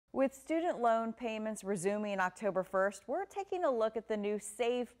With student loan payments resuming October 1st, we're taking a look at the new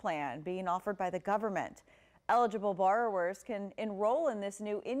SAVE plan being offered by the government. Eligible borrowers can enroll in this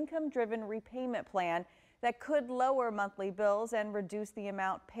new income-driven repayment plan that could lower monthly bills and reduce the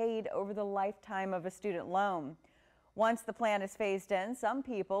amount paid over the lifetime of a student loan. Once the plan is phased in, some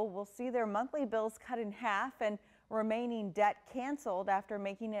people will see their monthly bills cut in half and remaining debt canceled after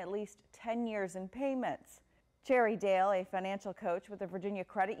making at least 10 years in payments. Cherry Dale, a financial coach with the Virginia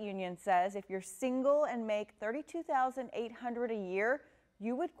Credit Union, says if you're single and make $32,800 a year,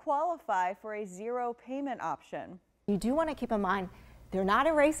 you would qualify for a zero payment option. You do want to keep in mind they're not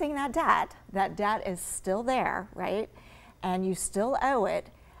erasing that debt. That debt is still there, right? And you still owe it.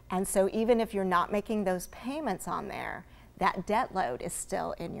 And so even if you're not making those payments on there, that debt load is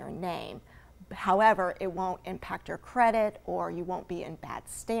still in your name. However, it won't impact your credit, or you won't be in bad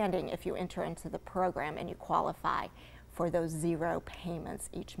standing if you enter into the program and you qualify for those zero payments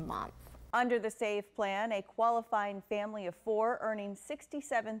each month. Under the SAVE plan, a qualifying family of 4 earning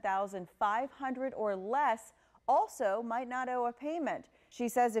 $67,500 or less also might not owe a payment. She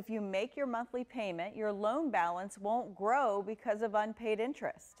says if you make your monthly payment, your loan balance won't grow because of unpaid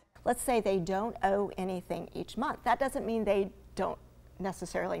interest. Let's say they don't owe anything each month. That doesn't mean they don't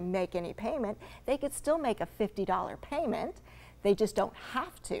necessarily make any payment. They could still make a $50 payment. They just don't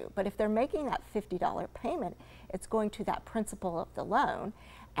have to. But if they're making that $50 payment, it's going to that principal of the loan,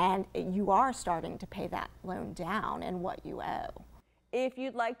 and you are starting to pay that loan down and what you owe. If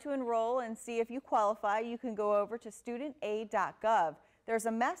you'd like to enroll and see if you qualify, you can go over to studentaid.gov. There's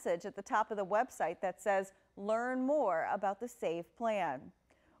a message at the top of the website that says, "Learn more about the SAVE plan."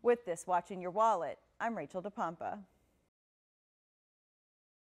 With This Watching Your Wallet, I'm Rachel DePompa.